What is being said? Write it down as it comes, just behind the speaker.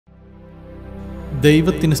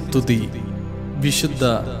ദൈവത്തിന് സ്തുതി. വിശുദ്ധ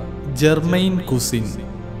ജെർമെയിൻ കുസിൻ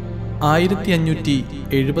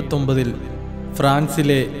 1579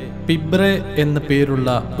 ഫ്രാൻസിലെ പിബ്രെ എന്ന പേരുള്ള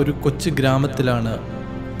ഒരു കൊച്ചു ഗ്രാമത്തിലാണ്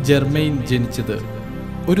ജെർമെയിൻ ജനിച്ചത്.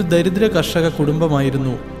 ഒരു ദരിദ്ര കർഷക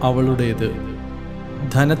കുടുംബമായിരുന്നു അവളുടേത്.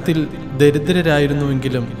 ധനത്തിൽ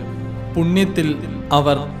ദരിദ്രരായിരുന്നുവെങ്കിലും പുണ്യത്തിൽ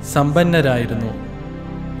അവർ സമ്പന്നരായിരുന്നു.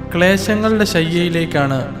 ക്ലേശങ്ങളുടെ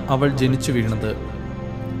ശയ്യയിലേക്കാണ് അവൾ ജനിച്ചു വീണത്.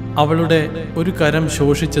 അവളുടെ ഒരു കരം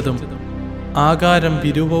ശോഷിച്ചതും ആകാരം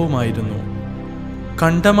വിരൂപവുമായിരുന്നു.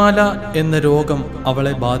 കണ്ഠമാല എന്ന രോഗം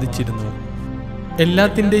അവളെ ബാധിച്ചിരുന്നു.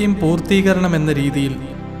 എല്ലാത്തിൻ്റെയും പൂർത്തീകരണം എന്ന രീതിയിൽ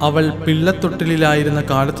അവൾ പിള്ളത്തൊട്ടിലായിരുന്ന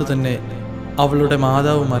കാലത്തു തന്നെ അവളുടെ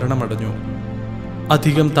മാതാവ് മരണമടഞ്ഞു.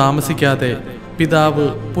 അധികം താമസിക്കാതെ പിതാവ്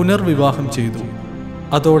പുനർവിവാഹം ചെയ്തു.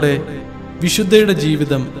 അതോടെ വിശുദ്ധയുടെ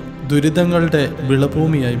ജീവിതം ദുരിതങ്ങളുടെ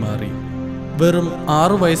വിളഭൂമിയായി മാറി. വെറും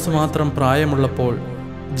 6 വയസ്സ് മാത്രം പ്രായമുള്ളപ്പോൾ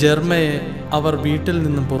ജെർമയെ അവർ വീട്ടിൽ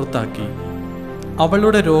നിന്നും പുറത്താക്കി.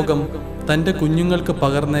 അവളുടെ രോഗം തൻ്റെ കുഞ്ഞുങ്ങൾക്ക്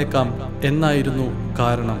പകർന്നേക്കാം എന്നായിരുന്നു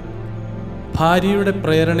കാരണം. ഭാര്യയുടെ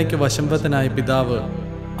പ്രേരണയ്ക്ക് വശംവദനായ പിതാവ്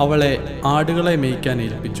അവളെ ആടുകളെ മേയ്ക്കാൻ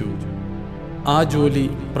ഏൽപ്പിച്ചു. ആ ജോലി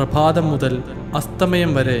പ്രഭാതം മുതൽ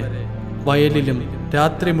അസ്തമയം വരെ വയലിലും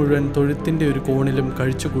രാത്രി മുഴുവൻ തൊഴുത്തിൻ്റെ ഒരു കോണിലും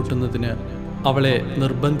കഴിച്ചുകൂട്ടുന്നതിന് അവളെ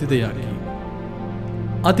നിർബന്ധിതയാക്കി.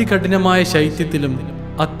 അതികഠിനമായ ശൈത്യത്തിലും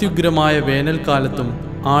അത്യുഗ്രമായ വേനൽക്കാലത്തും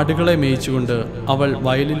ആടുകളെ മേയിച്ചുകൊണ്ട് അവൾ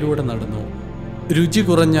വയലിലൂടെ നടന്നു. രുചി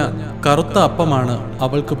കുറഞ്ഞ കറുത്ത അപ്പമാണ്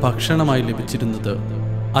അവൾക്ക് ഭക്ഷണമായി ലഭിച്ചിരുന്നത്.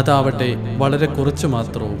 അതാവട്ടെ വളരെ കുറച്ചു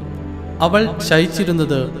മാത്രവും. അവൾ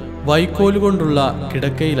ശയിച്ചിരുന്നത് വൈക്കോലുകൊണ്ടുള്ള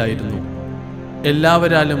കിടക്കയിലായിരുന്നു.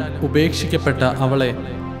 എല്ലാവരാലും ഉപേക്ഷിക്കപ്പെട്ട അവളെ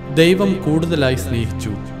ദൈവം കൂടുതലായി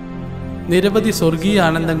സ്നേഹിച്ചു. നിരവധി സ്വർഗീയ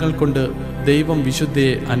ആനന്ദങ്ങൾ കൊണ്ട് ദൈവം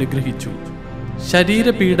വിശുദ്ധയെ അനുഗ്രഹിച്ചു.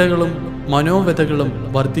 ശരീരപീഡകളും മനോവ്യഥകളും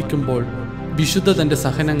വർദ്ധിക്കുമ്പോൾ വിശുദ്ധ തൻ്റെ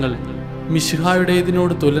സഹനങ്ങൾ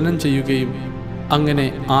മിശിഹായുടേതിനോട് തുലനം ചെയ്യുകയും അങ്ങനെ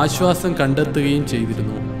ആശ്വാസം കണ്ടെത്തുകയും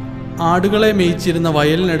ചെയ്തിരുന്നു. ആടുകളെ മേയിച്ചിരുന്ന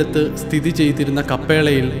വയലിനടുത്ത് സ്ഥിതി ചെയ്തിരുന്ന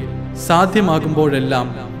കപ്പേളയിൽ സാധ്യമാകുമ്പോഴെല്ലാം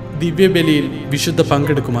ദിവ്യബലിയിൽ വിശുദ്ധ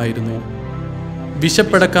പങ്കെടുക്കുമായിരുന്നു.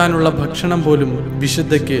 വിശപ്പടക്കാനുള്ള ഭക്ഷണം പോലും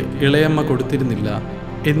വിശുദ്ധയ്ക്ക് ഇളയമ്മ കൊടുത്തിരുന്നില്ല.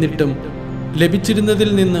 എന്നിട്ടും ലഭിച്ചിരുന്നതിൽ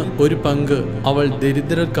നിന്ന് ഒരു പങ്ക് അവൾ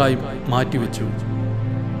ദരിദ്രർക്കായി മാറ്റിവെച്ചു.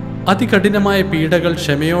 അതികഠിനമായ പീഡകൾ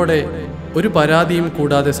ക്ഷമയോടെ ഒരു പരാതിയും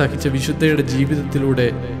കൂടാതെ സഹിച്ച വിശുദ്ധയുടെ ജീവിതത്തിലൂടെ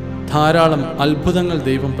ധാരാളം അത്ഭുതങ്ങൾ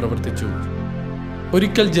ദൈവം പ്രവർത്തിച്ചു.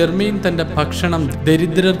 ഒരിക്കൽ ജെർമെയിൻ തൻ്റെ ഭക്ഷണം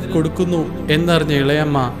ദരിദ്രർക്ക് കൊടുക്കുന്നു എന്നറിഞ്ഞ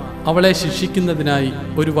ഇളയമ്മ അവളെ ശിക്ഷിക്കുന്നതിനായി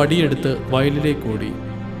ഒരു വടിയെടുത്ത് വയലിലേക്ക് ഓടി.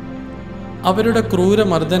 അവരുടെ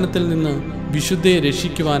ക്രൂരമർദ്ദനത്തിൽ നിന്ന് വിശുദ്ധയെ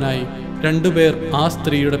രക്ഷിക്കുവാനായി 2 പേർ ആ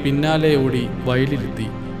സ്ത്രീയുടെ പിന്നാലെ ഓടി വയലിലെത്തി.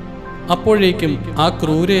 അപ്പോഴേക്കും ആ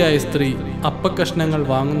ക്രൂരയായ സ്ത്രീ അപ്പക്കഷ്ണങ്ങൾ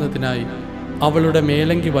വാങ്ങുന്നതിനായി അവളുടെ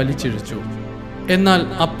മേലങ്കി വലിച്ചിഴച്ചു. എന്നാൽ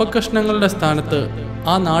അപ്പക്കഷ്ണങ്ങളുടെ സ്ഥാനത്ത്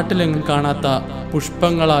ആ നാട്ടിലെങ്ങും കാണാത്ത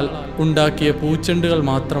പുഷ്പങ്ങളാൽ ഉണ്ടാക്കിയ പൂച്ചെണ്ടുകൾ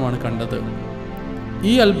മാത്രമാണ് കണ്ടത്.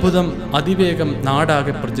 ഈ അത്ഭുതം അതിവേഗം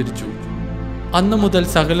നാടാകെ പ്രചരിച്ചു. അന്നു മുതൽ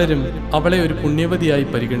സകലരും അവളെ ഒരു പുണ്യവതിയായി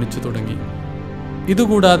പരിഗണിച്ചു തുടങ്ങി.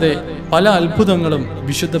 ഇതുകൂടാതെ പല അത്ഭുതങ്ങളും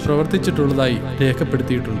വിശുദ്ധ പ്രവർത്തിച്ചിട്ടുള്ളതായി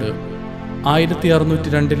രേഖപ്പെടുത്തിയിട്ടുണ്ട്.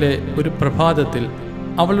 1602 ഒരു പ്രഭാതത്തിൽ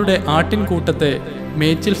അവളുടെ ആട്ടിൻകൂട്ടത്തെ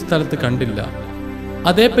മേച്ചിൽ സ്ഥലത്ത് കണ്ടില്ല.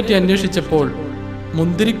 അതേപ്പറ്റി അന്വേഷിച്ചപ്പോൾ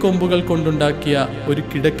മുന്തിരിക്കൊമ്പുകൾ കൊണ്ടുണ്ടാക്കിയ ഒരു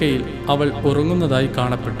കിടക്കയിൽ അവൾ ഉറങ്ങുന്നതായി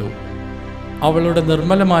കാണപ്പെട്ടു. അവളുടെ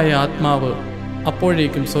നിർമ്മലമായ ആത്മാവ്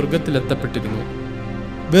അപ്പോഴേക്കും സ്വർഗത്തിലെത്തപ്പെട്ടിരുന്നു.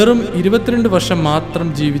 വെറും 22 വർഷം മാത്രം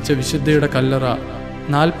ജീവിച്ച വിശുദ്ധയുടെ കല്ലറ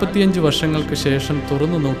 45 വർഷങ്ങൾക്ക് ശേഷം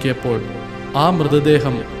തുറന്നു നോക്കിയപ്പോൾ ആ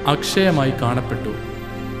മൃതദേഹം അക്ഷയമായി കാണപ്പെട്ടു.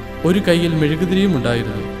 ഒരു കയ്യിൽ മെഴുകുതിരിയും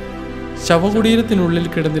ഉണ്ടായിരുന്നു. ശവകുടീരത്തിനുള്ളിൽ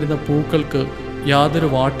കിടന്നിരുന്ന പൂക്കൾക്ക് യാതൊരു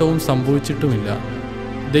വാട്ടവും സംഭവിച്ചിട്ടുമില്ല.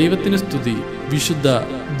 ദൈവത്തിന് സ്തുതി. വിശുദ്ധ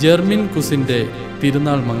ജെർമെയിൻ കുസിൻ്റെ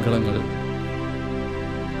തിരുനാൾ മംഗളങ്ങൾ.